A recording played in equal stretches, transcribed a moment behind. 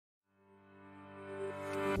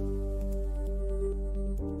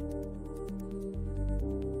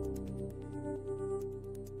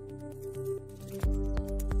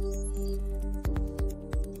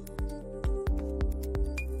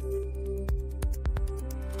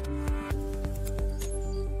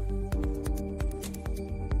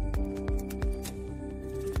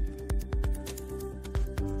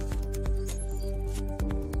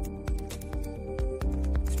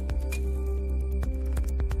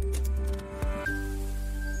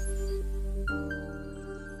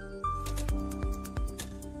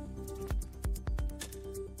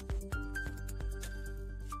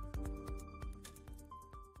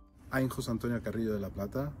I'm Antonio Carrillo de La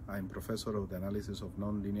Plata. I'm professor of the analysis of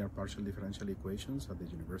non-linear partial differential equations at the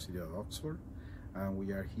University of Oxford. And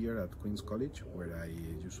we are here at Queen's College, where I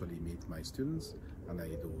usually meet my students and I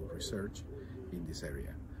do research in this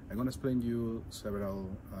area. I'm going to explain you several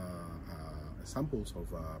examples of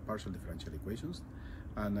partial differential equations,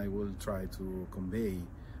 and I will try to convey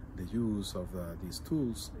the use of these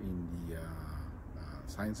tools in the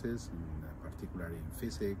sciences, in particular in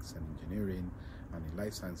physics and engineering, and in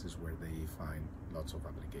life sciences, where they find lots of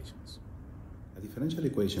applications. A differential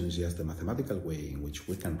equation is just the mathematical way in which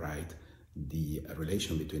we can write the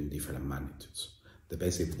relation between different magnitudes. The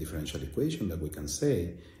basic differential equation that we can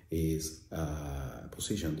say is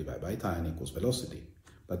position divided by time equals velocity.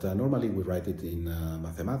 But normally we write it in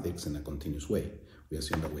mathematics in a continuous way. We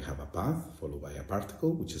assume that we have a path followed by a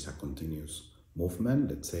particle, which is a continuous movement,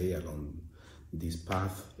 let's say along this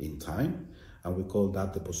path in time, and we call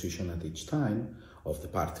that the position at each time of the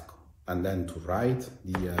particle. And then to write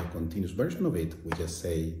the continuous version of it, we just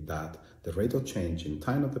say that the rate of change in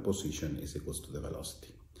time of the position is equal to the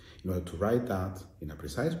velocity. In order to write that in a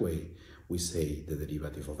precise way, we say the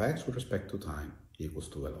derivative of x with respect to time equals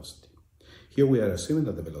to velocity. Here we are assuming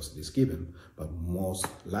that the velocity is given, but most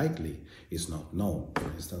likely is not known.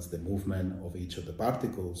 For instance, the movement of each of the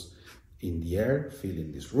particles in the air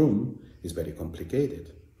filling this room is very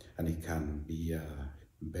complicated, and it can be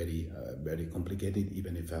very complicated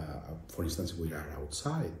even if, for instance, we are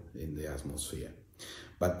outside in the atmosphere.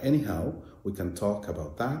 But anyhow, we can talk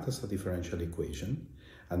about that as a differential equation,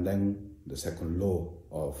 and then the second law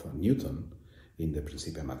of Newton in the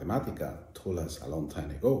Principia Mathematica told us a long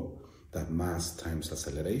time ago that mass times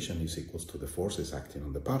acceleration is equal to the forces acting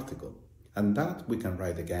on the particle. And that we can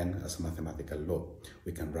write again as a mathematical law.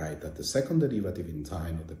 We can write that the second derivative in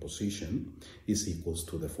time of the position is equal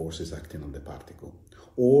to the forces acting on the particle.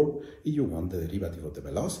 Or, if you want, the derivative of the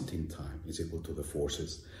velocity in time is equal to the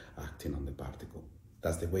forces acting on the particle.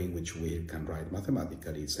 That's the way in which we can write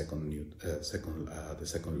mathematically the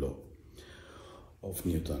second law of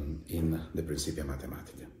Newton in the Principia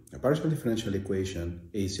Mathematica. A partial differential equation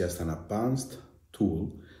is just an advanced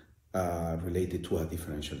tool related to a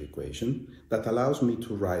differential equation that allows me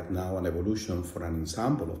to write now an evolution for an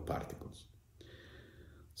ensemble of particles.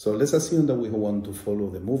 So let's assume that we want to follow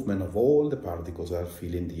the movement of all the particles that are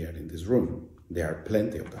filling the air in this room. There are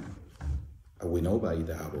plenty of them. We know by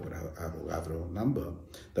the Avogadro number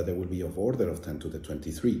that there will be of order of 10 to the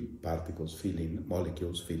 23 molecules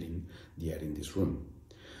filling the air in this room.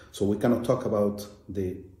 So we cannot talk about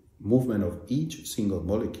the movement of each single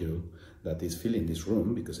molecule that is filling this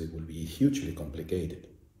room because it will be hugely complicated.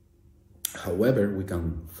 However, we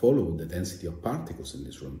can follow the density of particles in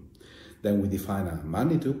this room. Then we define a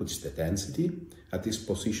magnitude, which is the density at this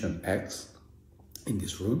position x in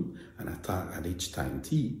this room, and at each time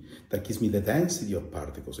t, that gives me the density of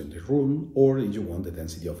particles in the room, or if you want, the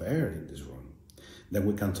density of air in this room. Then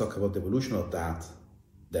we can talk about the evolution of that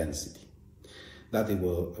density. That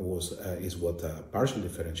is what a partial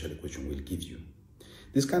differential equation will give you.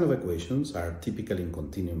 These kind of equations are typically in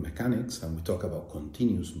continuum mechanics, and we talk about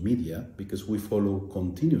continuous media because we follow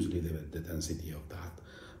continuously the density of that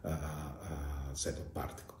set of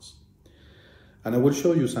particles. And I will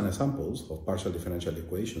show you some examples of partial differential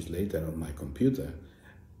equations later on my computer.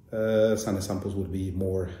 Some examples will be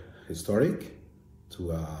more historic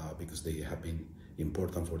because they have been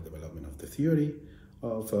important for the development of the theory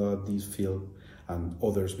of this field, and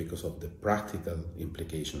others because of the practical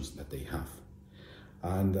implications that they have.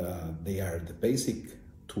 And they are the basic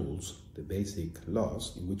tools, the basic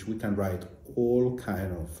laws in which we can write all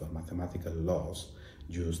kind of mathematical laws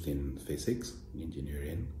used in physics, in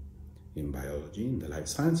engineering, in biology, in the life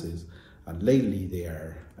sciences, and lately they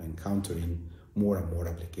are encountering more and more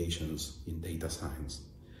applications in data science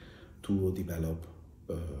to develop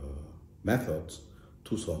methods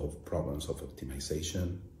to solve problems of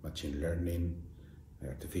optimization, machine learning,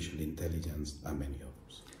 artificial intelligence, and many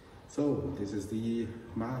others. So, this is the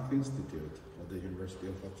Math Institute at the University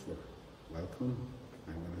of Oxford. Welcome.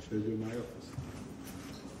 I'm going to show you my office.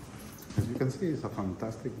 As you can see, it's a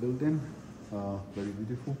fantastic building, very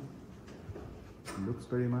beautiful. It looks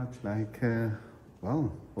very much like,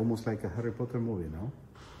 well, almost like a Harry Potter movie, no?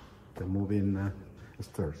 The moving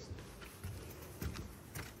stairs.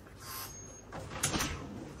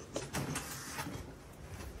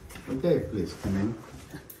 Okay, please come in.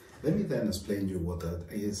 Let me then explain you what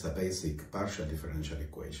is a basic partial differential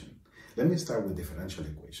equation. Let me start with differential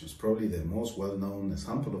equations. Probably the most well-known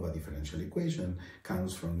example of a differential equation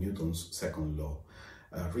comes from Newton's second law,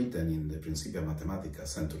 written in the Principia Mathematica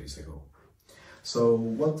centuries ago. So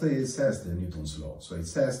what it says, the Newton's law? So it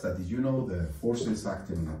says that if you know the forces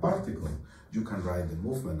acting on a particle, you can write the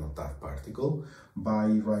movement of that particle by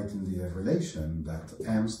writing the relation that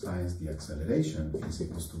m times the acceleration is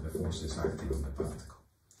equal to the forces acting on the particle.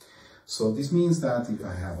 So this means that if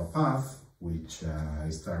I have a path which I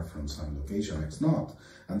start from some location x naught,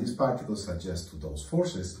 and this particle adjusts to those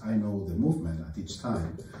forces, I know the movement at each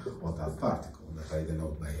time of that particle that I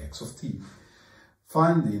denote by x of t,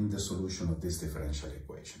 finding the solution of this differential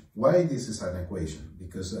equation. Why this is an equation?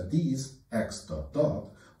 Because this x dot dot,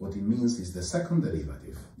 what it means is the second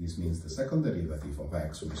derivative. This means the second derivative of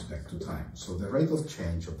x with respect to time. So the rate of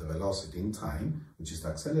change of the velocity in time, which is the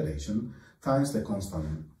acceleration, times the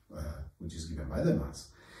constant, which is given by the mass,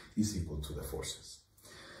 is equal to the forces.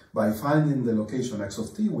 By finding the location x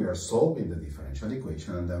of t, we are solving the differential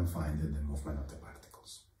equation and then finding the movement of the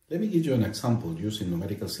particles. Let me give you an example using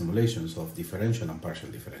numerical simulations of differential and partial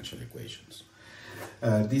differential equations.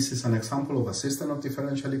 This is an example of a system of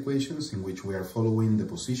differential equations in which we are following the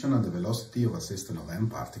position and the velocity of a system of m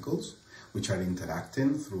particles, which are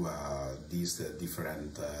interacting through these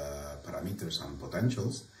different parameters and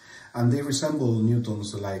potentials. And they resemble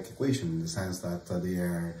Newton's like equation in the sense that they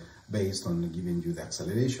are based on giving you the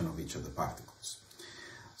acceleration of each of the particles.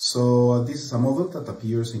 So this is a model that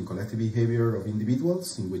appears in collective behavior of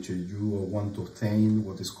individuals in which you want to obtain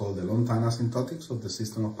what is called the long time asymptotics of the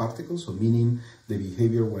system of particles, so meaning the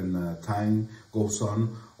behavior when time goes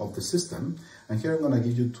on of the system. And here I'm going to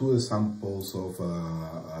give you two examples of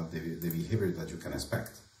the behavior that you can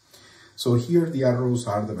expect. So here the arrows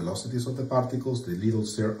are the velocities of the particles, the little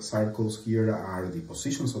circles here are the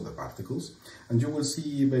positions of the particles, and you will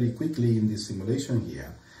see very quickly in this simulation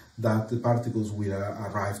here that the particles will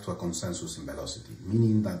arrive to a consensus in velocity,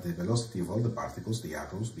 meaning that the velocity of all the particles, the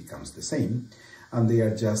arrows, becomes the same, and they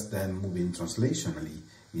are just then moving translationally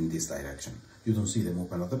in this direction. You don't see the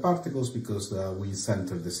movement of the particles because we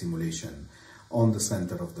center the simulation on the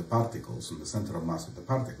center of the particles, on the center of mass of the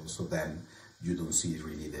particles, so then you don't see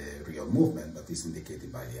really the real movement that is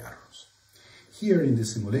indicated by the arrows. Here in the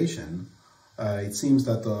simulation, it seems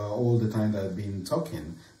that all the time that I've been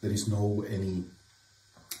talking, there is no any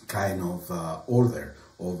kind of order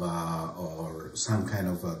of or some kind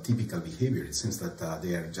of typical behavior. It seems that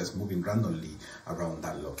they are just moving randomly around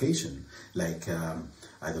that location, like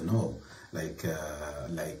I don't know,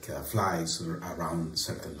 like flies around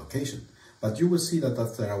certain location. But you will see that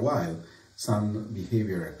after a while, some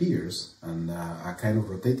behavior appears, and a kind of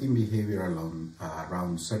rotating behavior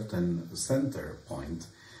around certain center point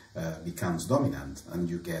becomes dominant, and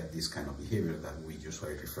you get this kind of behavior that we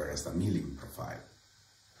usually refer as the milling profile.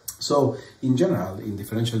 So, in general, in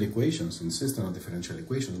differential equations, in system of differential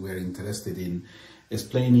equations, we are interested in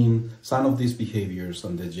explaining some of these behaviors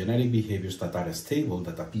and the generic behaviors that are stable,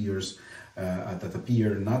 that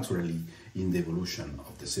appear naturally in the evolution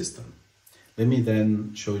of the system. Let me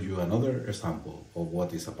then show you another example of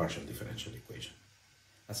what is a partial differential equation.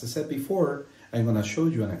 As I said before, I'm going to show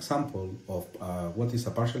you an example of what is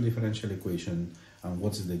a partial differential equation and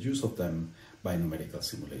what is the use of them by numerical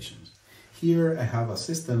simulations. Here I have a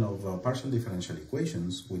system of partial differential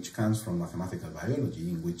equations which comes from mathematical biology,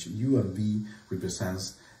 in which U and V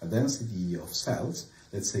represents a density of cells.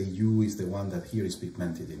 Let's say U is the one that here is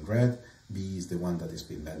pigmented in red, V is the one that is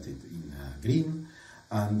pigmented in green,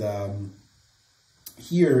 and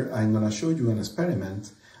here I'm going to show you an experiment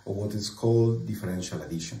of what is called differential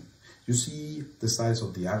addition. You see the size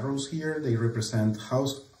of the arrows here, they represent how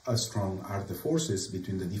strong are the forces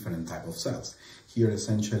between the different type of cells. Here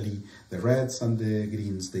essentially the reds and the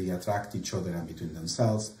greens, they attract each other and between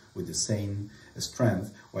themselves with the same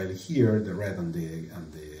strength, while here the red and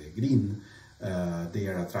the green, they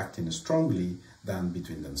are attracting strongly than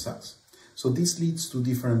between themselves. So this leads to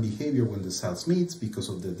different behavior when the cells meet because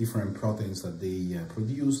of the different proteins that they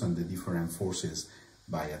produce and the different forces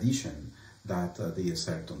by addition that they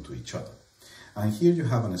exert onto each other. And here you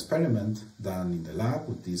have an experiment done in the lab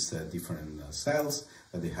with these different cells,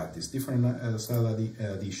 that they have these different cell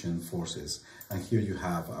addition forces. And here you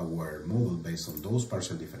have our model based on those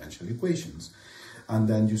partial differential equations. And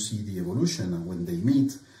then you see the evolution, and when they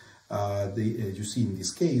meet, you see in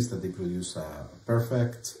this case that they produce a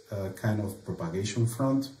perfect kind of propagation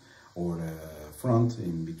front, or front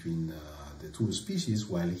in between the two species,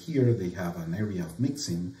 while here they have an area of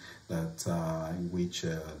mixing that in which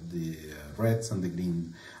the reds and the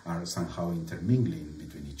green are somehow intermingling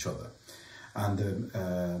between each other. And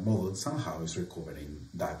the model somehow is recovering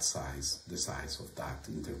that size, the size of that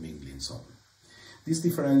intermingling zone. These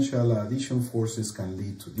differential addition forces can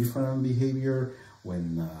lead to different behavior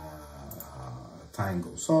when time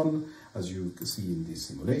goes on, as you can see in these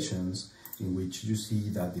simulations, in which you see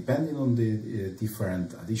that depending on the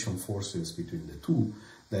different addition forces between the two,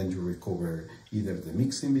 then you recover either the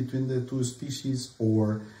mixing between the two species,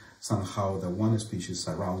 or somehow the one species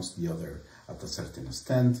surrounds the other at a certain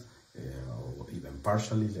extent, or even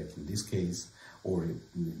partially, like in this case, or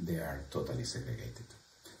they are totally segregated.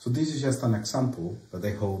 So this is just an example, but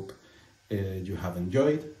I hope you have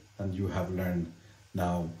enjoyed and you have learned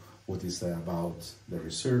now what is about the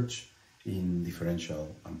research in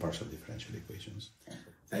differential and partial differential equations.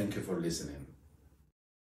 Thank you for listening.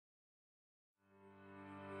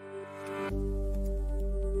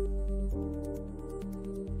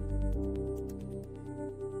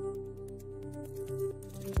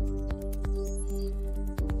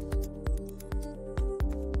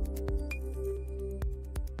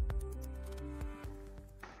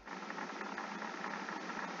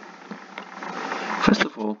 First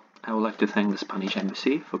of all, I would like to thank the Spanish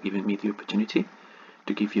Embassy for giving me the opportunity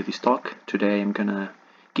to give you this talk. Today I'm gonna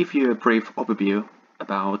give you a brief overview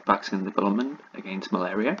about vaccine development against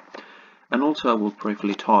malaria, and also I will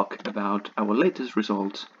briefly talk about our latest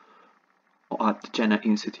results at the Jenner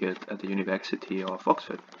Institute at the University of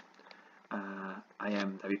Oxford. I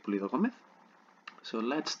am David Pulido Gómez. So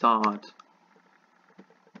let's start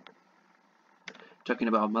talking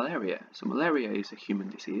about malaria. So malaria is a human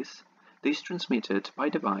disease. This is transmitted by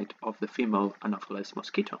the bite of the female Anopheles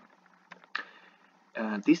mosquito.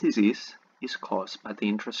 This disease is caused by the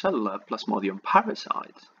intracellular Plasmodium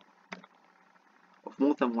parasites. Of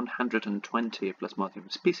more than 120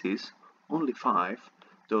 Plasmodium species, only 5,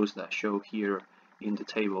 those that show here in the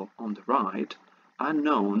table on the right, are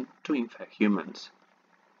known to infect humans.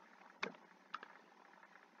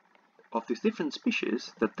 Of these different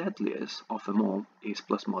species, the deadliest of them all is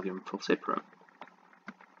Plasmodium falciparum.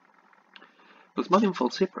 Plasmodium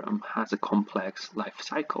falciparum has a complex life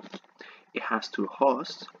cycle. It has two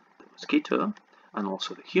hosts, the mosquito and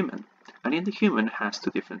also the human, and in the human it has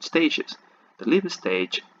two different stages, the liver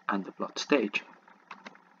stage and the blood stage.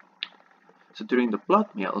 So during the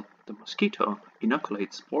blood meal, the mosquito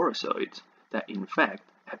inoculates sporozoids that infect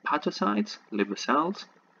hepatocytes, liver cells,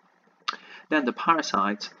 then the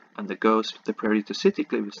parasites, and that goes to the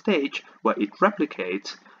peritocytic liver stage where it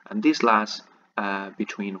replicates, and this lasts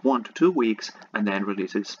between 1 to 2 weeks, and then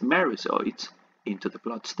releases merozoites into the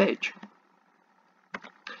blood stage.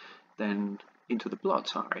 So then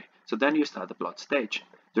you start the blood stage.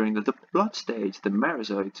 During the blood stage, the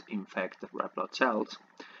merozoites infect the red blood cells,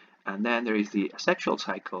 and then there is the asexual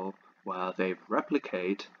cycle where they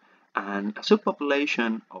replicate, and a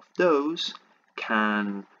subpopulation of those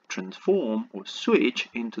can transform or switch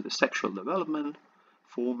into the sexual development,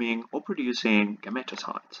 forming or producing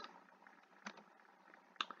gametocytes.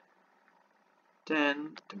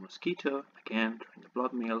 Then the mosquito, again during the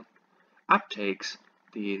blood meal, uptakes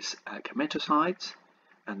these gametocytes,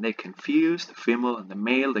 and they can fuse, the female and the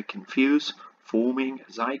male, they can fuse, forming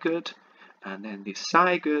a zygote, and then this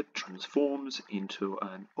zygote transforms into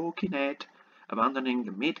an ookinete, abandoning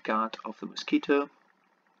the midgut of the mosquito,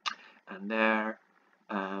 and there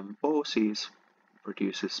oocyst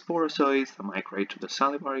produces sporozoids that migrate to the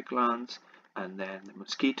salivary glands, and then the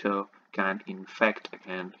mosquito can infect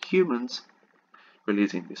again humans,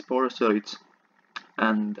 releasing the sporozoids,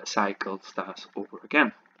 and the cycle starts over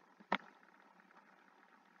again.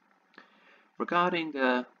 Regarding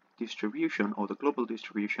the distribution or the global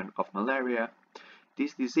distribution of malaria,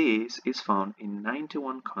 this disease is found in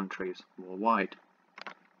 91 countries worldwide.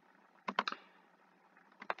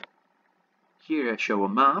 Here I show a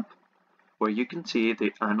map where you can see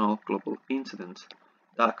the annual global incidence.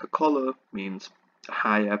 Darker color means a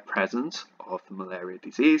higher presence of the malaria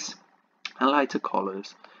disease, and lighter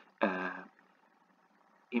colors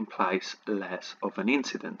implies less of an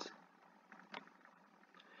incidence.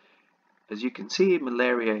 As you can see,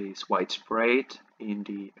 malaria is widespread in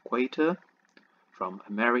the equator, from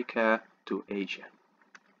America to Asia.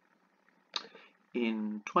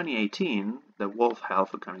 In 2018, the World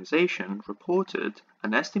Health Organization reported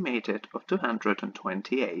an estimated of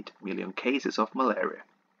 228 million cases of malaria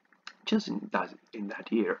just in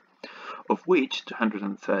that year, of which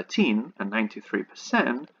 213 and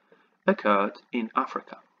 93% occurred in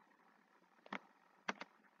Africa.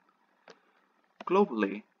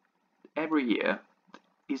 Globally, every year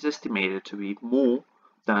is estimated to be more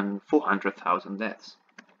than 400,000 deaths.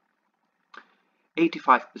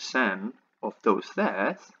 85% of those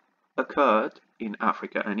deaths occurred in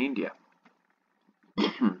Africa and India.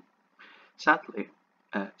 Sadly,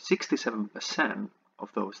 67% of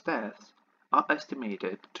those deaths are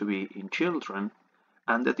estimated to be in children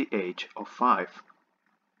under the age of 5.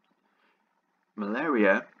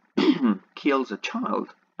 Malaria kills a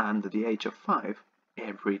child under the age of 5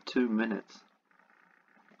 every 2 minutes.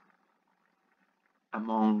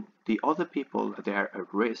 Among the other people that are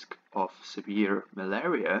at risk of severe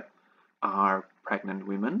malaria are pregnant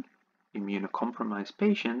women, immunocompromised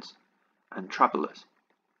patients, and travelers.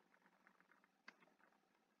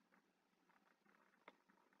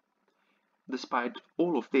 Despite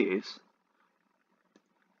all of this,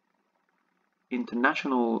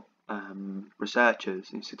 international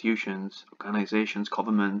researchers, institutions, organizations,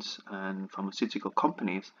 governments, and pharmaceutical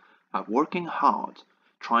companies are working hard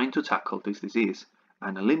trying to tackle this disease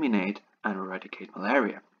and eliminate and eradicate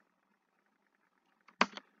malaria.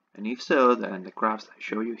 And if so, then the graphs I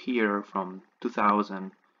show you here from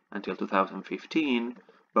 2000 until 2015,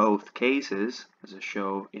 both cases, as I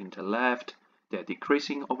show in the left, they're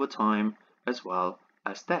decreasing over time as well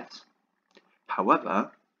as deaths.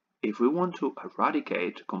 However, if we want to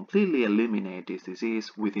eradicate, completely eliminate this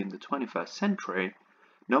disease within the 21st century,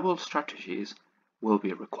 novel strategies will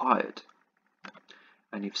be required.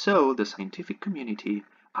 And if so, the scientific community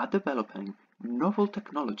are developing novel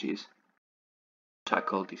technologies to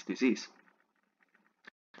tackle this disease.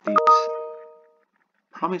 These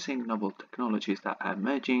promising novel technologies that are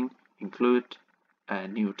emerging include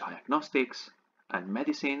new diagnostics and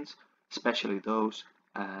medicines, especially those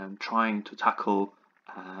trying to tackle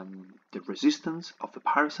the resistance of the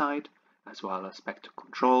parasite, as well as vector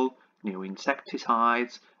control, new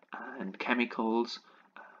insecticides and chemicals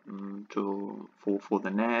for the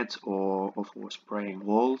nets or for spraying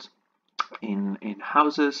walls in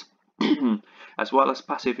houses, as well as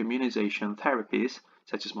passive immunization therapies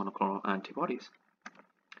such as monoclonal antibodies.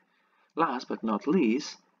 Last but not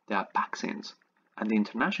least, there are vaccines, and the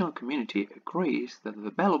international community agrees that the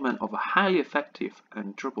development of a highly effective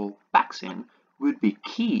and durable vaccine would be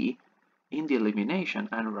key in the elimination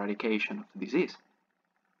and eradication of the disease.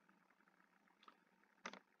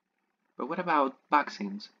 But what about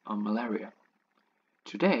vaccines on malaria?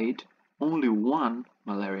 To date, only one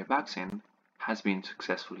malaria vaccine has been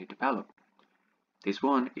successfully developed. This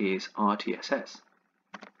one is RTSS.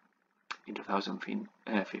 In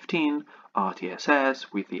 2015,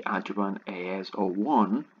 RTSS with the adjuvant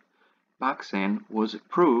AS01 vaccine was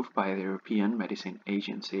approved by the European Medicine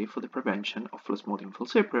Agency for the prevention of Plasmodium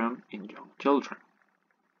falciparum in young children.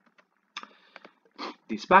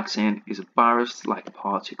 This vaccine is a virus-like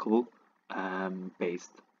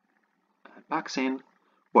particle-based vaccine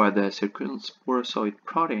where the circumsporozoid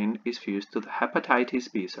protein is fused to the hepatitis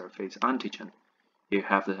B surface antigen. You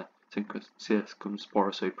have the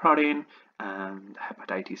circumsporozoid protein and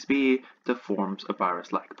hepatitis B that forms a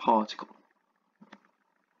virus-like particle.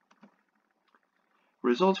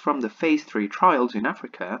 Results from the phase 3 trials in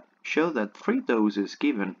Africa show that 3 doses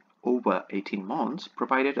given over 18 months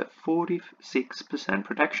provided a 46%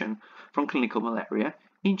 protection from clinical malaria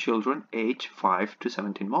in children aged 5 to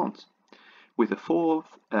 17 months, with a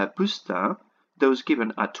 4th booster dose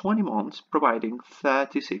given at 20 months providing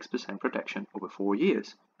 36% protection over 4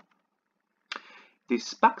 years.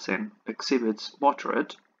 This vaccine exhibits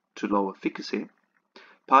moderate to low efficacy,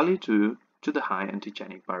 partly due to the high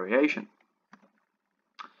antigenic variation.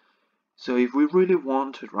 So if we really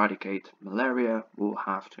want to eradicate malaria, we'll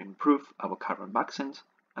have to improve our current vaccines,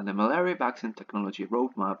 and the Malaria Vaccine Technology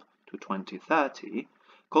Roadmap to 2030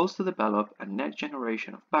 calls to develop a next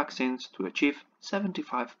generation of vaccines to achieve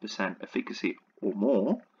 75% efficacy or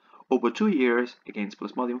more over 2 years against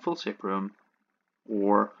Plasmodium falciparum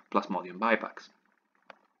or Plasmodium vivax.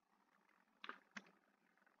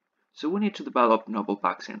 So we need to develop novel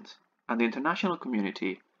vaccines, and the international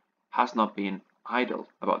community has not been idle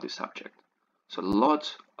about this subject. So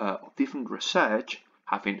lots of different research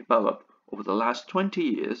have been developed over the last 20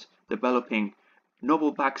 years, developing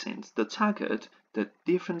novel vaccines that target the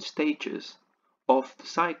different stages of the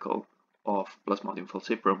cycle of Plasmodium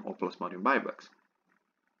falciparum or Plasmodium vivax.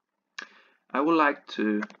 I would like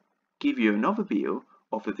to give you an overview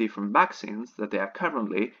of the different vaccines that they are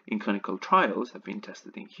currently in clinical trials, have been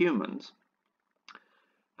tested in humans.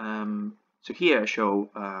 So here I show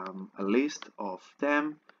a list of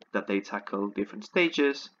them that they tackle different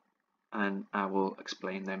stages, and I will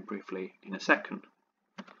explain them briefly in a second.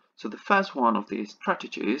 So the first one of these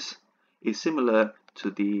strategies is similar to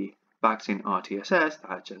the vaccine RTSS that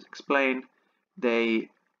I just explained. They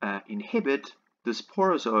inhibit the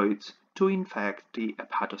sporozoids to infect the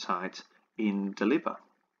hepatocytes in the liver.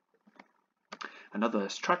 Another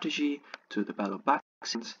strategy to develop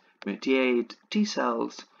vaccines mediate T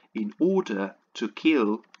cells in order to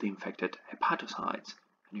kill the infected hepatocytes,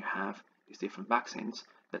 and you have these different vaccines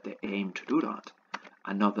that they aim to do that.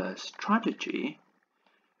 Another strategy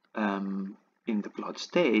in the blood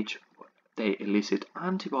stage, they elicit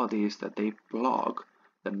antibodies that they block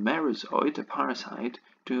the merozoite, the parasite,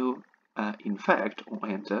 to infect or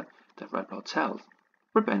enter the red blood cells,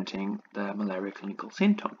 preventing the malaria clinical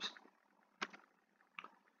symptoms.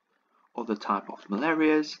 Other type of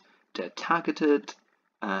malarias, they're targeted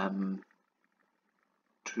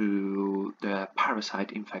to the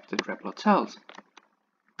parasite-infected red blood cells.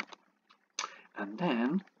 And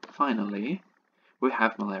then, finally, we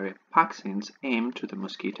have malaria vaccines aimed to the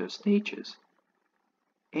mosquito stages,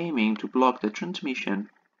 aiming to block the transmission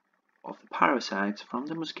of the parasites from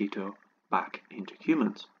the mosquito back into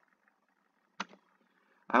humans.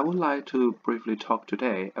 I would like to briefly talk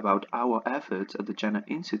today about our efforts at the Jenner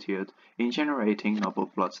Institute in generating novel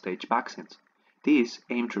blood stage vaccines. These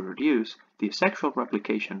aim to reduce the sexual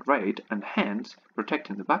replication rate and hence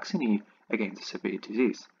protecting the vaccinee against severe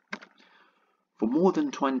disease. For more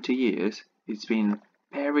than 20 years, it's been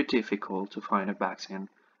very difficult to find a vaccine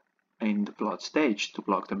in the blood stage to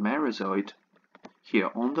block the merozoite, here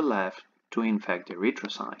on the left, to infect the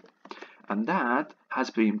erythrocyte. And that has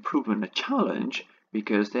been proven a challenge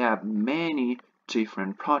because there are many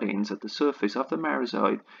different proteins at the surface of the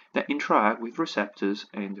merozoite that interact with receptors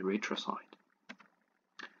in the erythrocyte.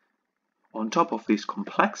 On top of this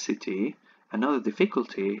complexity, another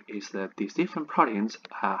difficulty is that these different proteins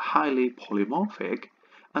are highly polymorphic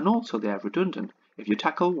and also they are redundant. If you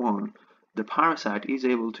tackle one, the parasite is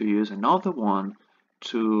able to use another one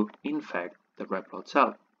to infect the red blood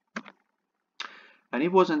cell. And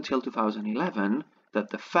it was until 2011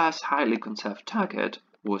 that the first highly conserved target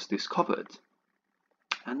was discovered.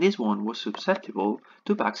 And this one was susceptible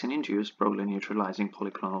to vaccine-induced broadly neutralizing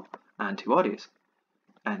polyclonal antibodies.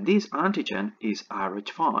 And this antigen is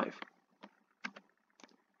Rh5.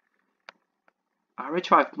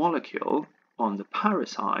 Rh5 molecule on the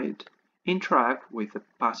parasite interact with the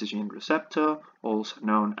pathogen receptor, also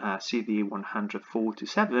known as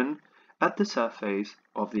CD147, at the surface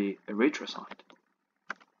of the erythrocyte.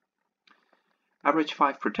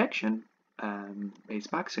 Rh5 protection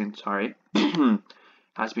based vaccine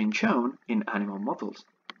has been shown in animal models.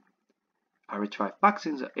 Rh5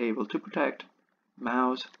 vaccines are able to protect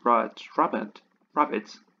mouse, rats,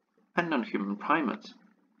 rabbits, and non-human primates.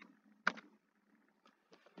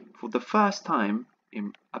 For the first time,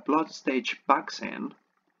 a blood stage vaccine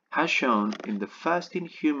has shown in the first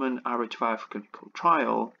in-human Rh5 clinical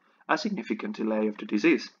trial a significant delay of the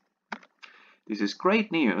disease. This is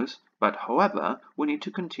great news, but however, we need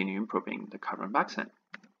to continue improving the current vaccine.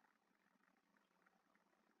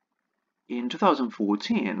 In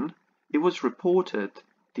 2014, it was reported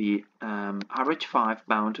the Rh5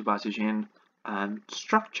 bound to pathogen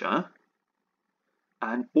structure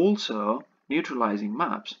and also neutralizing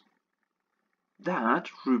maps that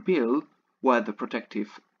reveal where the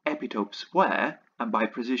protective epitopes were, and by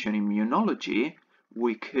precision immunology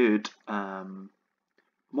we could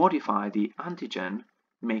modify the antigen,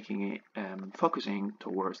 making it focusing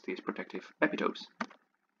towards these protective epitopes.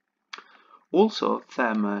 Also,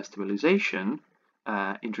 thermostabilization,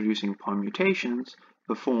 introducing point mutations,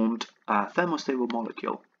 performed a thermostable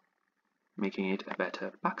molecule, making it a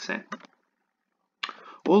better vaccine.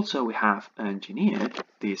 Also, we have engineered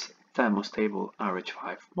this thermostable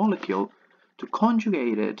Rh5 molecule to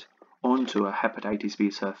conjugate it onto a hepatitis B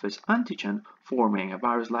surface antigen, forming a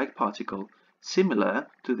virus-like particle similar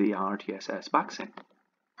to the RTSS vaccine.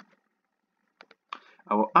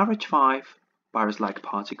 Our Rh5 virus-like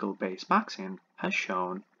particle-based vaccine has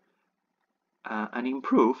shown an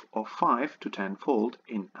improve of 5 to 10-fold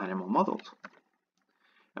in animal models.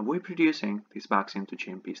 And we're producing this vaccine to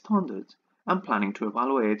GMP standards and planning to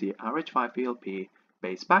evaluate the Rh5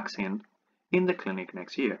 VLP-based vaccine in the clinic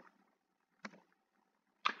next year.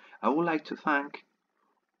 I would like to thank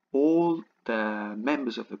all the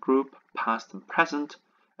members of the group, past and present,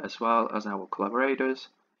 as well as our collaborators,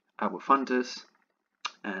 our funders,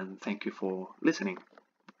 and thank you for listening.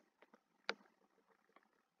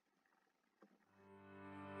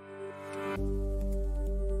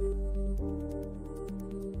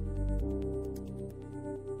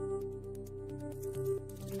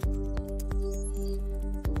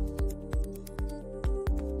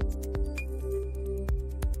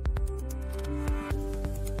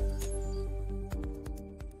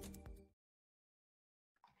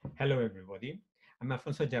 Hello, everybody. I'm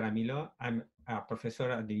Alfonso Jaramillo. I'm a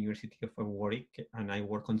professor at the University of Warwick, and I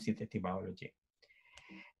work on synthetic biology.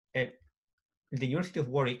 The University of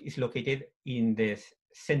Warwick is located in the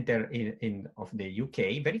center of the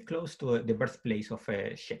UK, very close to the birthplace of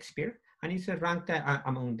Shakespeare, and it's ranked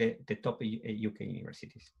among the top UK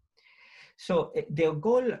universities. So the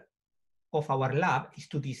goal of our lab is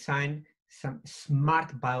to design some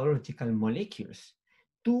smart biological molecules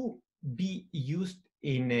to be used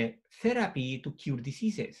in therapy to cure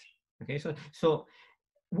diseases. Okay, so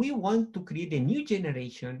we want to create a new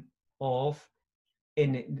generation of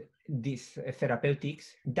these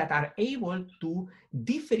therapeutics that are able to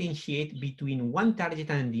differentiate between one target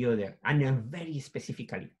and the other, and very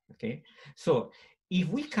specifically. Okay, so if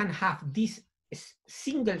we can have this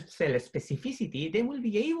single cell specificity, then we'll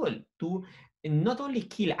be able to not only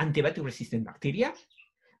kill antibiotic resistant bacteria,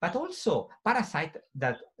 but also parasite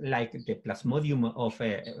that, like the plasmodium of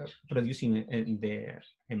producing the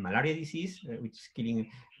malaria disease, which is killing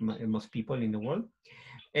most people in the world.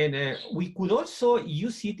 And we could also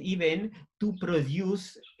use it even to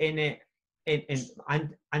produce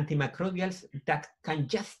antimicrobials that can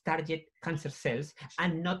just target cancer cells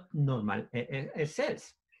and not normal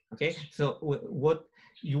cells. Okay, so what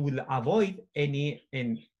you will avoid any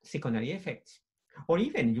secondary effects. Or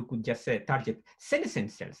even you could just target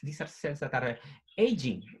senescent cells. These are cells that are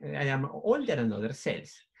aging and are older than other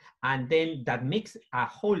cells. And then that makes a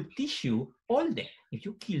whole tissue older. If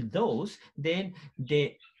you kill those, then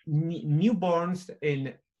the newborns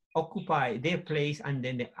occupy their place, and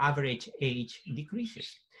then the average age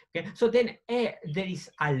decreases. Okay, so then there is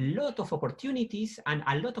a lot of opportunities and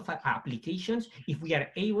a lot of applications if we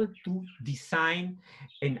are able to design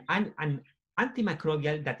an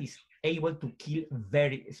antimicrobial that is able to kill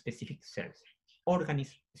very specific cells,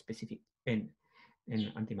 organism specific and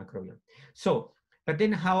antimicrobial. So, but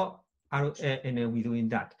then how are we doing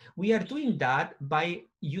that? We are doing that by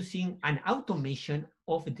using an automation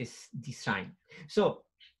of this design. So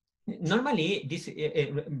normally this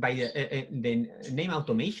by the name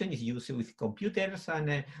automation is used with computers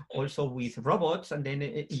and also with robots, and then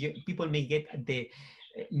people may get the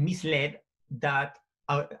misled that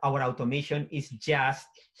our automation is just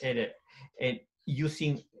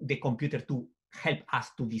using the computer to help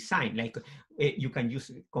us to design. Like you can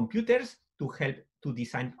use computers to help to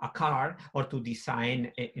design a car or to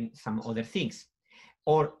design some other things.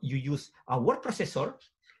 Or you use a word processor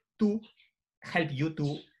to help you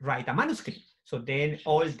to write a manuscript. So then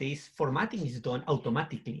all this formatting is done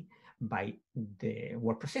automatically by the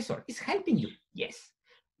word processor. It's helping you. Yes,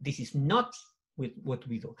 this is not with what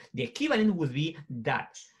we do. The equivalent would be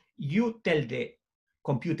that you tell the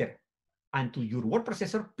computer and to your word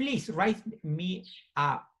processor, please write me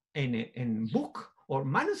a book or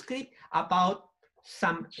manuscript about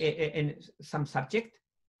some subject,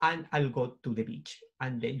 and I'll go to the beach,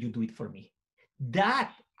 and then you do it for me.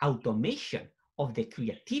 That automation of the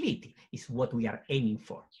creativity is what we are aiming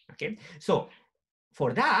for. Okay, so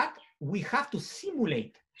for that we have to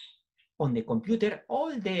simulate on the computer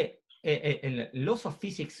all the laws of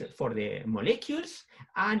physics for the molecules,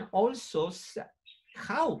 and also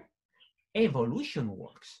how evolution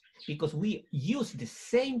works, because we use the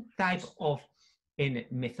same type of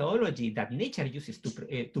methodology that nature uses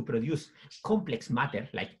to produce complex matter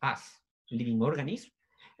like us, living organisms,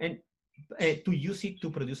 and to use it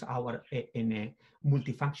to produce our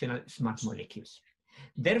multifunctional smart molecules.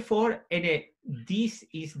 Therefore, this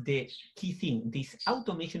is the key thing, this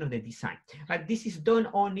automation of the design. But this is done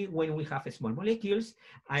only when we have small molecules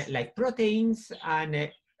like proteins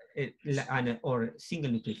and or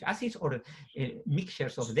single nucleic acids or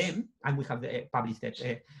mixtures of them, and we have published that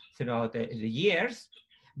throughout the years.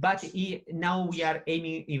 But now we are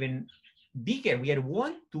aiming even bigger. We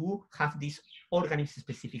want to have these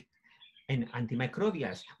organism-specific and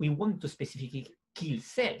antimicrobials. We want to specifically kill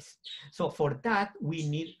cells. So for that, we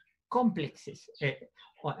need complexes,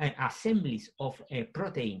 assemblies of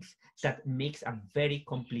proteins that makes a very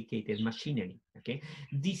complicated machinery. Okay,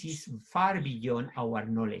 this is far beyond our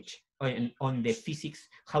knowledge on the physics,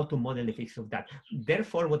 how to model the physics of that.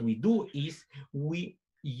 Therefore, what we do is we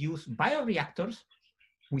use bioreactors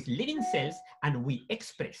with living cells, and we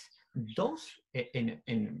express those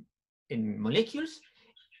in molecules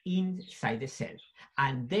inside the cell,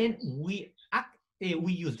 and then we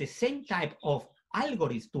use the same type of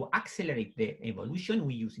algorithms to accelerate the evolution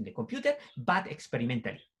we use in the computer, but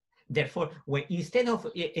experimentally. Therefore, instead of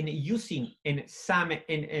using some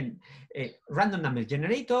random number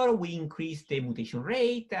generator, we increase the mutation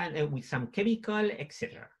rate and with some chemical,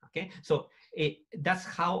 etc. Okay, so that's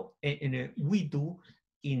how we do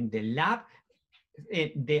in the lab.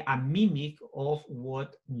 A mimic of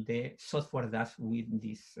what the software does with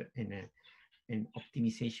this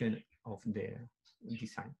optimization of the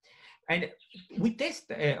design. And we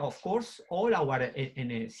test, of course, all our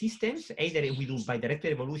systems, either we do by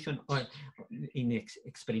directed evolution or in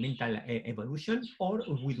experimental evolution, or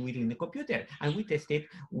we do it in the computer. And we test it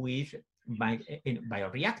with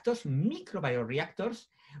bioreactors, microbioreactors.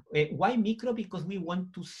 Why micro? Because we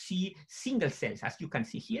want to see single cells. As you can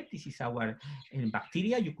see here, this is our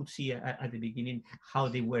bacteria. You could see at the beginning how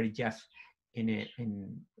they were just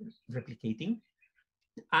replicating.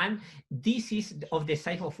 And this is of the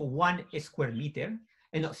size of 1 square meter,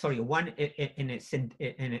 no, sorry, 1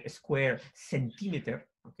 square centimeter.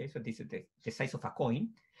 Okay, so this is the size of a coin.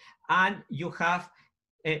 And you have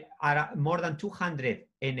more than 200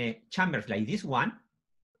 chambers like this one,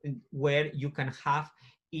 where you can have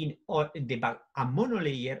a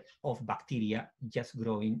monolayer of bacteria just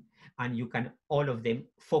growing, and you can all of them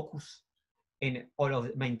focus and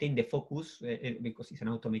maintain the focus because it's an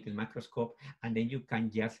automated microscope, and then you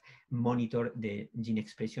can just monitor the gene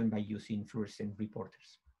expression by using fluorescent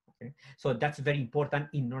reporters. Okay? So that's very important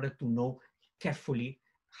in order to know carefully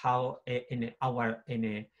how our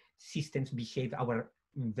systems behave, our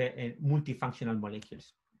multifunctional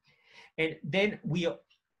molecules. And then we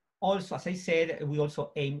also, as I said, we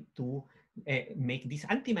also aim to make these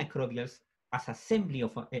antimicrobials as assembly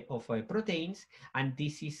of proteins, and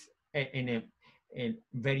this is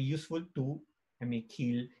very useful to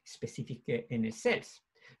kill specific cells.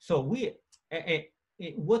 So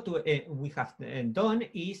what we have done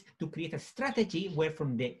is to create a strategy where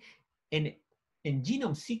from the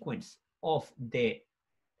genome sequence of the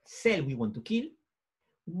cell we want to kill,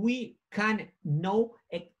 we can know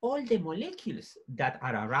all the molecules that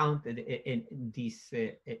are around this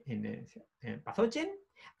pathogen,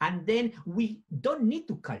 and then we don't need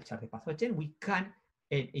to culture the pathogen. We can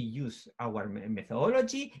use our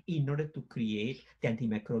methodology in order to create the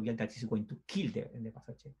antimicrobial that is going to kill the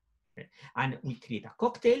pathogen. Okay. And we create a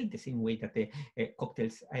cocktail the same way that the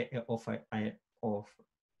cocktails of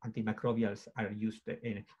antimicrobials are used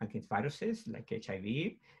against viruses like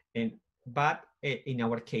HIV, but in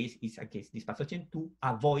our case, it's against this pathogen to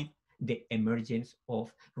avoid the emergence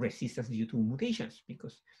of resistance due to mutations,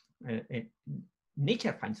 because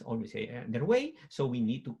nature finds always their way, so we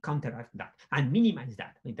need to counteract that and minimize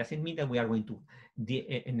that. It doesn't mean that we are going to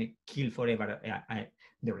kill forever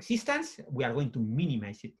the resistance. We are going to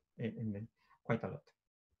minimize it quite a lot.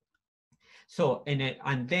 So,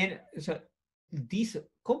 so this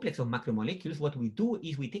complex of macromolecules, what we do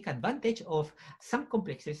is we take advantage of some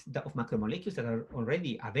complexes of macromolecules that are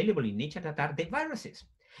already available in nature that are the viruses.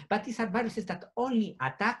 But these are viruses that only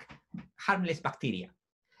attack harmless bacteria.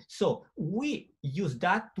 So we use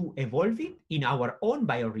that to evolve it in our own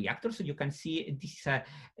bioreactor. So you can see this,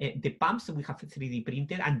 the pumps we have 3D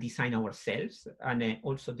printed and designed ourselves, and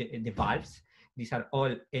also the valves. These are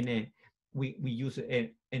all we use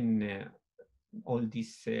in all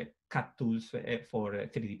these CAD tools for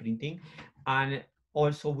 3D printing. And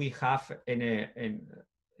also we have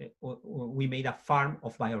we made a farm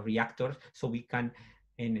of bioreactors so we can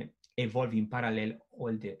evolve in parallel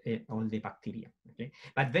all the bacteria. Okay?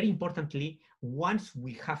 But very importantly, once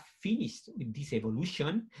we have finished with this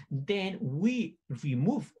evolution, then we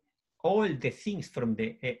remove all the things from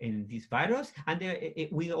this virus, and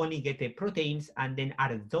we only get the proteins, and then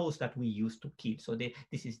are those that we use to kill. So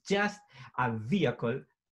this is just a vehicle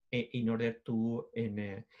in order to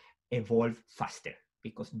evolve faster,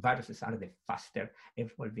 because viruses are the faster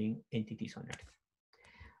evolving entities on Earth.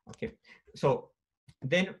 Okay, so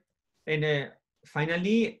then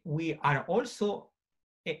finally, we are also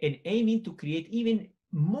aiming to create even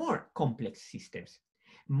more complex systems,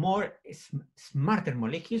 more smarter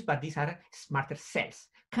molecules, but these are smarter cells.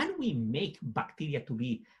 Can we make bacteria to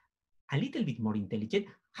be a little bit more intelligent?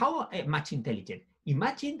 How much intelligent?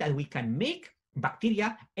 Imagine that we can make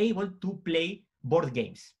bacteria able to play board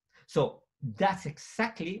games. So that's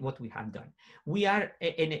exactly what we have done. We are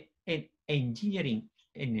engineering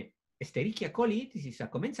Escherichia coli, this is a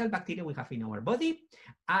commensal bacteria we have in our body,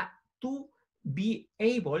 to be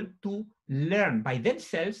able to learn by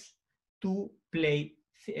themselves to play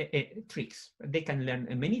tricks. They can learn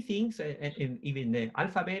many things, even the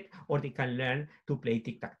alphabet, or they can learn to play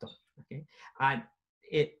tic-tac-toe. Okay? And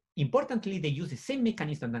importantly, they use the same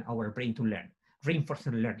mechanism than our brain to learn,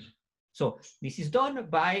 reinforcement learning. So this is done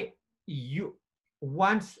by you.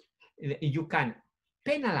 Once you can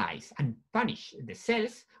penalize and punish the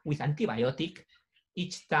cells with antibiotic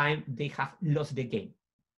each time they have lost the game.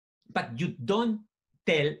 But you don't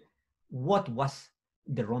tell what was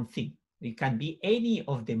the wrong thing. It can be any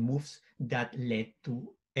of the moves that led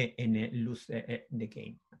to lose the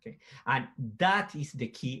game. Okay, and that is the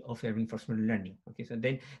key of reinforcement learning. Okay, so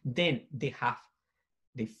then they have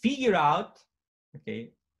they figure out,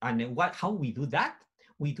 okay, and how we do that?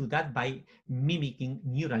 We do that by mimicking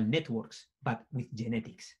neural networks, but with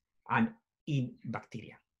genetics and in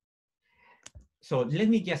bacteria. So let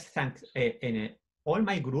me just thank all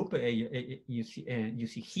my group you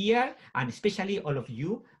see here, and especially all of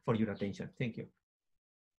you for your attention. Thank you.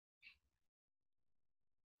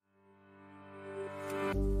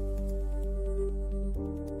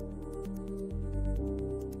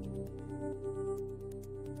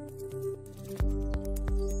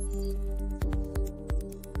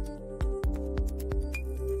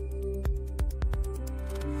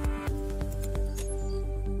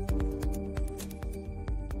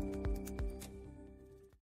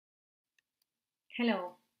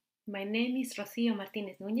 Hello, my name is Rocío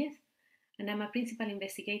Martínez Núñez, and I'm a principal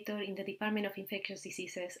investigator in the Department of Infectious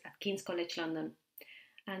Diseases at King's College London.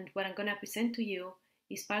 And what I'm going to present to you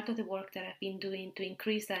is part of the work that I've been doing to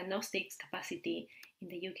increase diagnostics capacity in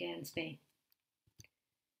the UK and Spain.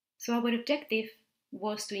 So our objective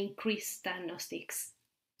was to increase diagnostics.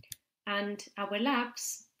 And our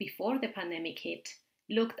labs, before the pandemic hit,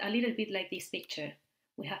 looked a little bit like this picture.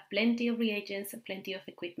 We have plenty of reagents and plenty of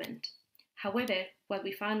equipment. However, what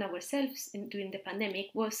we found ourselves during the pandemic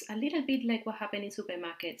was a little bit like what happened in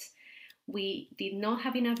supermarkets. We did not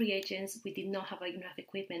have enough reagents, we did not have enough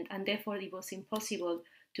equipment, and therefore it was impossible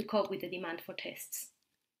to cope with the demand for tests.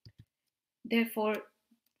 Therefore,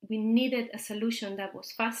 we needed a solution that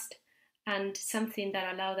was fast and something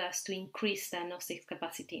that allowed us to increase diagnostics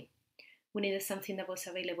capacity. We needed something that was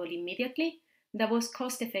available immediately, that was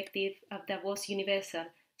cost effective, that was universal,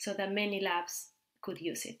 so that many labs could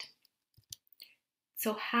use it.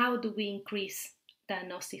 So how do we increase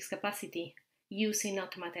diagnostics capacity? Using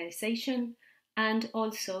automatization and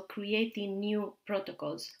also creating new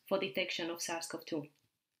protocols for detection of SARS-CoV-2.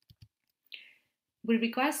 With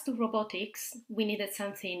regards to robotics, we needed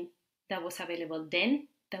something that was available then,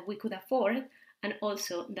 that we could afford, and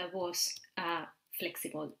also that was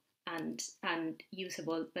flexible and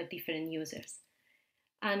usable by different users.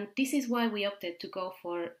 And this is why we opted to go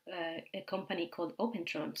for a company called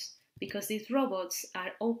Opentrons, because these robots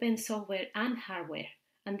are open software and hardware,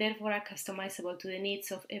 and therefore are customizable to the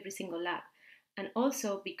needs of every single lab. And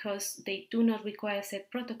also because they do not require a set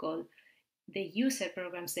protocol, the user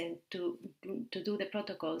programs them to do the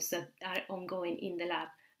protocols that are ongoing in the lab,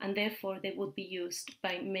 and therefore they would be used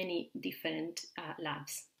by many different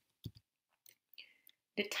labs.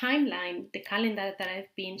 The timeline, the calendar that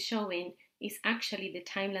I've been showing, is actually the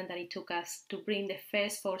timeline that it took us to bring the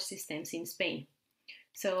first 4 systems in Spain.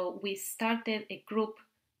 So we started a group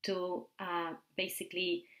to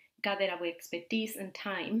basically gather our expertise and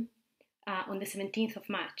time on the 17th of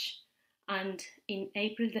March. And in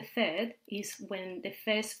April the 3rd is when the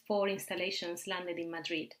first 4 installations landed in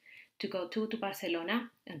Madrid, to go 2 to Barcelona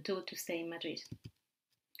and 2 to stay in Madrid.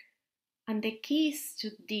 And the keys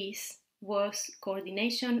to this was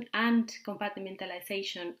coordination and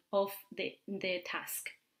compartmentalization of the task.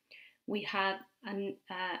 We had an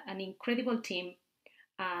incredible team.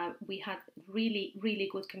 We had really, really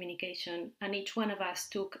good communication, and each one of us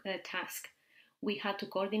took a task. We had to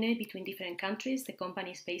coordinate between different countries. The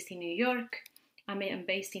company is based in New York. I'm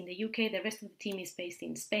based in the UK. The rest of the team is based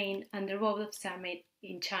in Spain, and the robots are made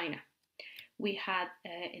in China. We had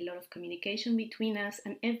a lot of communication between us,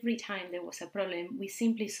 and every time there was a problem, we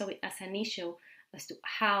simply saw it as an issue as to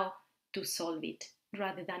how to solve it,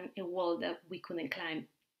 rather than a wall that we couldn't climb.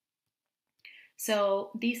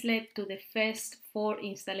 So this led to the first 4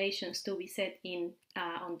 installations to be set in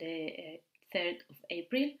on the 3rd of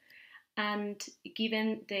April. And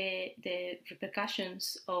given the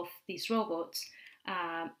repercussions of these robots,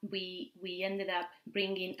 we ended up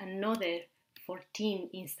bringing another 14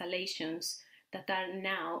 installations that are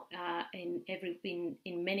now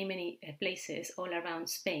in many places all around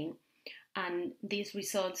Spain. And this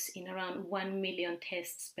results in around 1 million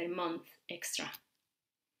tests per month extra.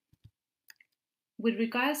 With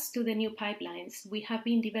regards to the new pipelines, we have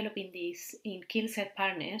been developing this in KILSET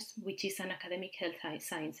Partners, which is an academic health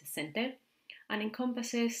sciences center, and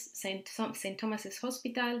encompasses St. Thomas's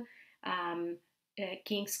Hospital,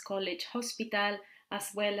 King's College Hospital,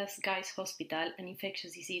 as well as Guy's Hospital and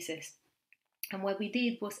infectious diseases. And what we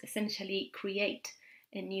did was essentially create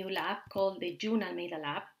a new lab called the June Almeida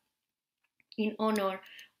Lab in honor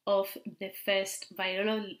of the first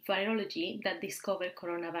virology that discovered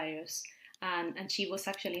coronavirus. And she was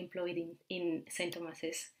actually employed in St.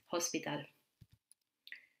 Thomas's Hospital.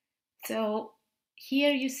 So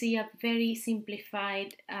here you see a very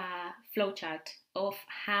simplified flowchart of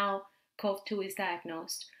how CoV-2 is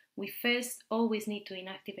diagnosed. We first always need to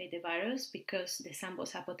inactivate the virus because the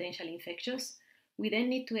samples are potentially infectious. We then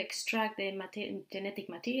need to extract the genetic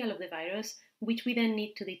material of the virus, which we then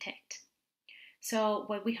need to detect. So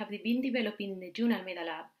what we have been developing in the June Almeida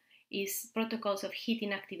lab is protocols of heat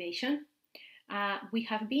inactivation. We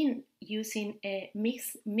have been using a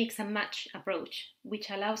mix and match approach,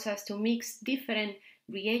 which allows us to mix different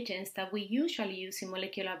reagents that we usually use in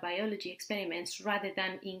molecular biology experiments rather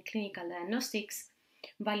than in clinical diagnostics,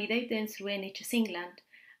 validate them through NHS England,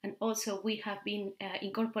 and also we have been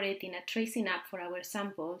incorporating a tracing app for our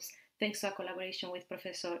samples thanks to a collaboration with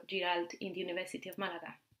Professor Giralt in the University of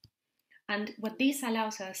Malaga. And what this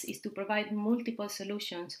allows us is to provide multiple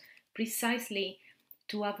solutions precisely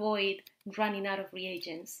to avoid running out of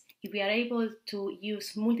reagents. If we are able to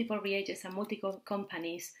use multiple reagents and multiple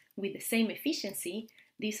companies with the same efficiency,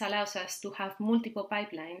 this allows us to have multiple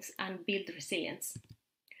pipelines and build resilience.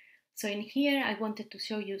 So in here, I wanted to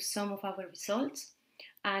show you some of our results.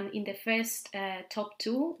 And in the first top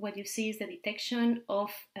two, what you see is the detection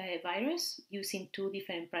of a virus using two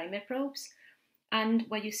different primer probes. And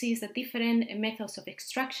what you see is that different methods of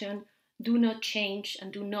extraction do not change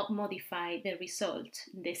and do not modify the result.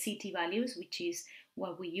 The CT values, which is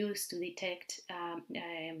what we use to detect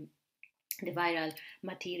the viral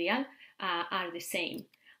material, are the same.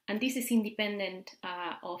 And this is independent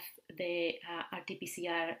of the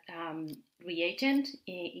RT-PCR reagent.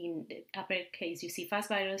 In the upper case, you see fast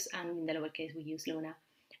virus, and in the lower case, we use Luna.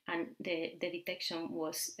 And the detection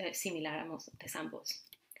was similar amongst the samples.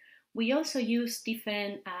 We also use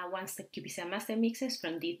different one-step qPCR master mixes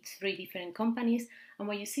from the three different companies. And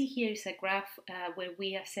what you see here is a graph where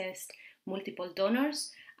we assessed multiple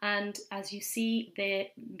donors. And as you see,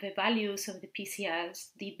 the values of the PCRs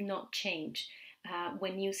did not change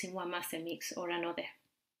when using one master mix or another.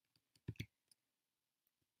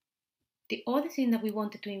 The other thing that we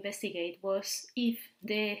wanted to investigate was if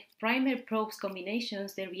the primer probes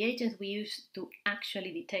combinations, the reagents we use to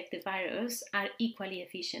actually detect the virus, are equally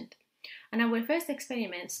efficient. And our first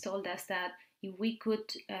experiments told us that if we could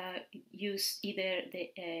use either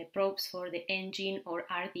the probes for the N gene or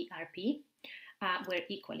RDRP, were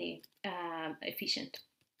equally efficient.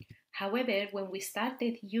 However, when we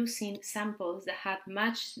started using samples that had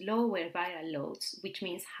much lower viral loads, which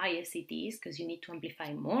means higher CTs, because you need to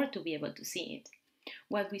amplify more to be able to see it,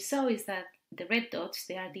 what we saw is that the red dots,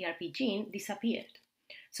 the RDRP gene, disappeared.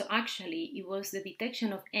 So actually, it was the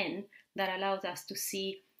detection of N that allowed us to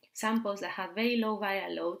see samples that had very low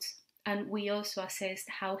viral loads, and we also assessed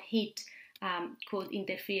how heat could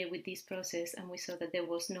interfere with this process, and we saw that there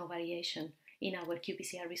was no variation in our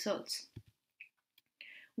qPCR results.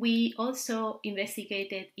 We also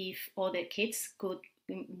investigated if other kits could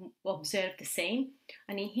observe the same,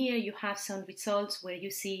 and in here you have some results where you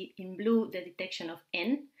see in blue the detection of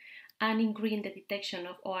N and in green the detection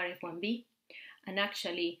of ORF1b, and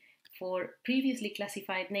actually for previously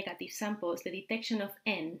classified negative samples, the detection of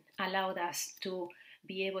N allowed us to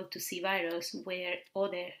be able to see virus where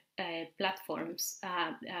other platforms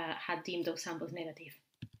had deemed those samples negative.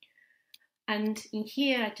 And in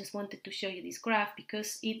here, I just wanted to show you this graph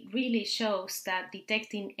because it really shows that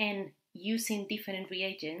detecting N using different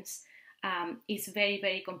reagents is very,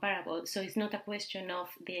 very comparable. So it's not a question of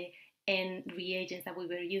the N reagents that we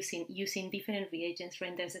were using different reagents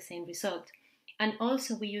renders the same result. And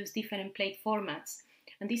also we use different plate formats.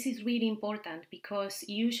 And this is really important because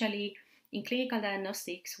usually in clinical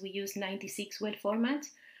diagnostics, we use 96 well formats,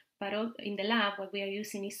 but in the lab, what we are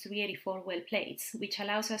using is 384 well plates, which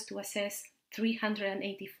allows us to assess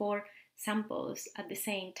 384 samples at the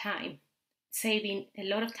same time, saving a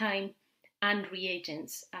lot of time and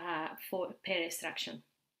reagents per extraction.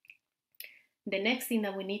 The next thing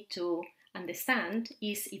that we need to understand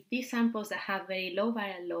is if these samples that have very low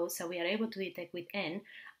viral loads that we are able to detect with N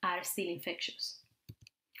are still infectious.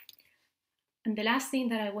 And the last thing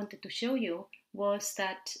that I wanted to show you was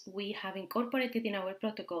that we have incorporated in our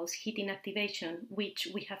protocols heat inactivation, which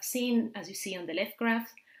we have seen, as you see on the left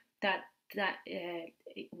graph, that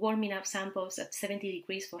warming up samples at 70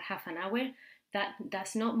 degrees for half an hour, that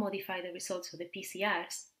does not modify the results of the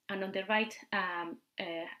PCRs. And on the right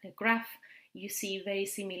graph, you see very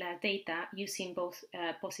similar data using both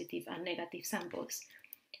positive and negative samples.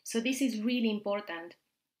 So this is really important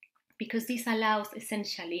because this allows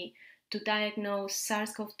essentially to diagnose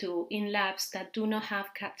SARS-CoV-2 in labs that do not have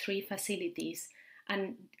Cat3 facilities,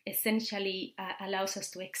 and essentially allows us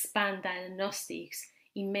to expand diagnostics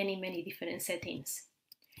in many, many different settings.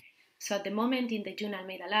 So at the moment in the June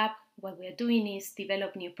Almeida lab, what we are doing is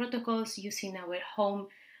develop new protocols using our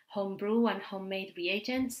homebrew and homemade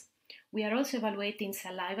reagents. We are also evaluating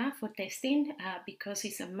saliva for testing because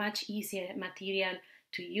it's a much easier material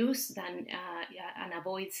to use and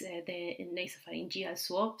avoids the nasopharyngeal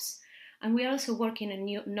swabs. And we are also working on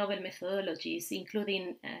new novel methodologies,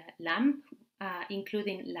 including LAMP,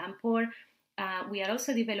 including LAMPOR. We are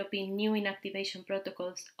also developing new inactivation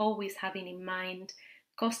protocols, always having in mind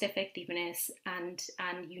cost effectiveness and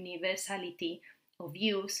universality of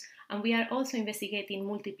use. And we are also investigating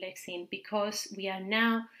multiplexing because we are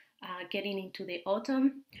now getting into the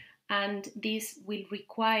autumn, and this will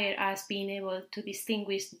require us being able to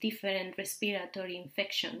distinguish different respiratory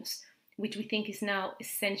infections, which we think is now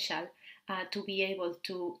essential to be able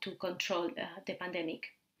to control the pandemic.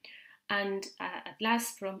 And at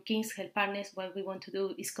last, from King's Health Partners, what we want to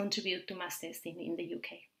do is contribute to mass testing in the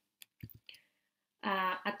UK.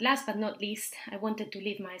 At last but not least, I wanted to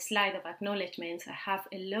leave my slide of acknowledgements. I have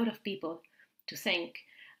a lot of people to thank.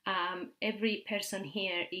 Every person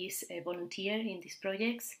here is a volunteer in these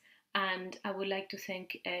projects, and I would like to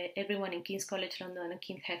thank everyone in King's College London and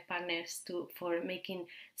King's Health Partners for making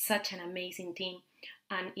such an amazing team.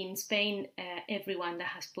 And in Spain, everyone that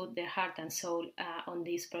has put their heart and soul on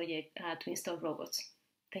this project to install robots.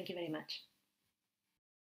 Thank you very much.